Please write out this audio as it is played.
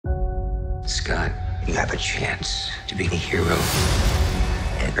Scott, you have a chance to be a hero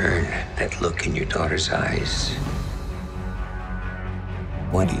and earn that look in your daughter's eyes.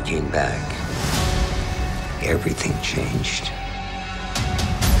 When he came back, everything changed.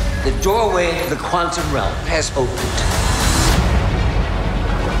 The doorway to the quantum realm has opened.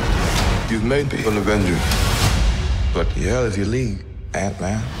 You've made me an Avenger, but hell if you leave,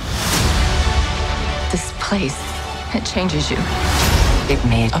 Ant-Man. This place, it changes you. It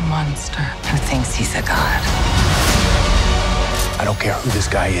made a monster who thinks he's a god. I don't care who this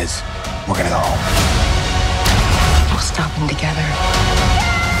guy is. We're gonna go home. We'll stop him together.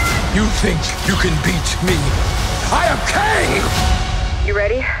 You think you can beat me? I am Kang! You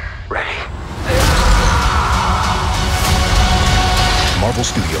ready? Ready. Marvel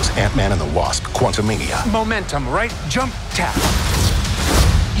Studios' Ant-Man and the Wasp, Quantumania. Momentum, right? Jump, tap.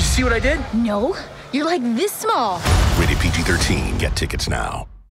 You see what I did? No, you're like this small. Rated PG-13. Get tickets now.